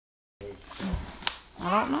is? I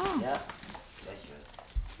don't know. Yep. That's yours.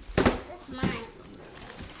 This is mine.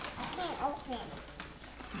 I can't open it.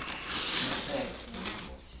 Okay.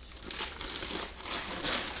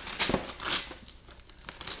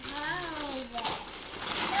 Mommy, no,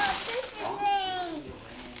 this is things.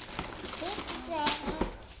 This is things.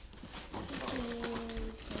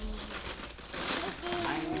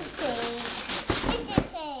 This is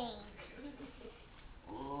things.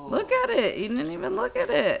 Look at it. You didn't even look at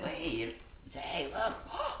it. Wait. Say, look.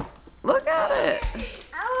 Look at it.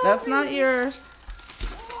 That's not yours.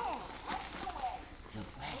 It's a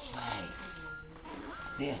flashlight.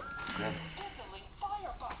 There. Grab it. Tickling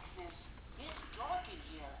fireboxes. It's dark in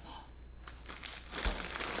here.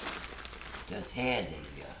 Just hairs in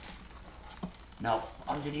here. No,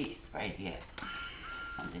 underneath. Right here.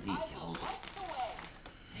 Underneath. You hold it.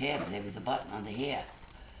 It's here, but there was a button under here.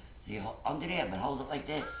 So you hold under there, but hold it like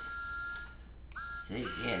this. See?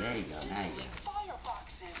 Yeah, there you go. Now you go.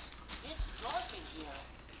 Fireboxes. It's dark in here.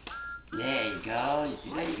 There you go. You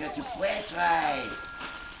see, there you got your flashlight.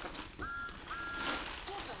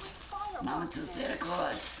 Tickling Mama to Santa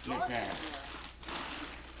Claus. Get that.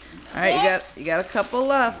 All right, you got a couple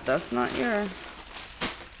left. That's not yours.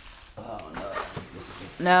 Oh,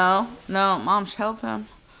 no. No, Mom, help him.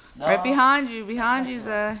 No. Right behind you,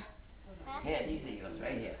 Zay. Here, these are yours,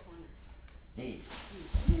 right here. These.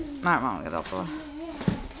 All right, Mom, get out the way.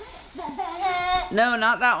 No,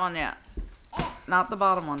 not that one yet. Not the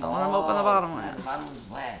bottom one. Don't let him open the bottom one. The bottom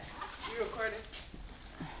one's last. You recording?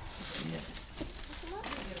 Yeah.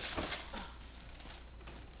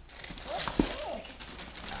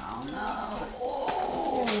 Oh, no.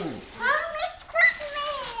 Oh. Mommy's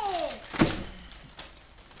Christmas.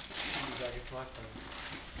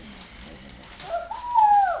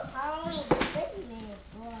 Mommy's Christmas.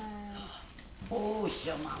 Oh,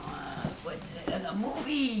 show Mama. What's it in a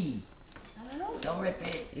movie? I don't know. Don't rip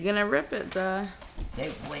it. You're gonna rip it, Zay. Save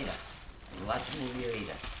it for later. You watch the movie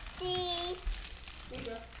later. See?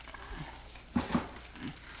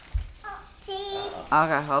 See?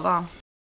 Okay, hold on.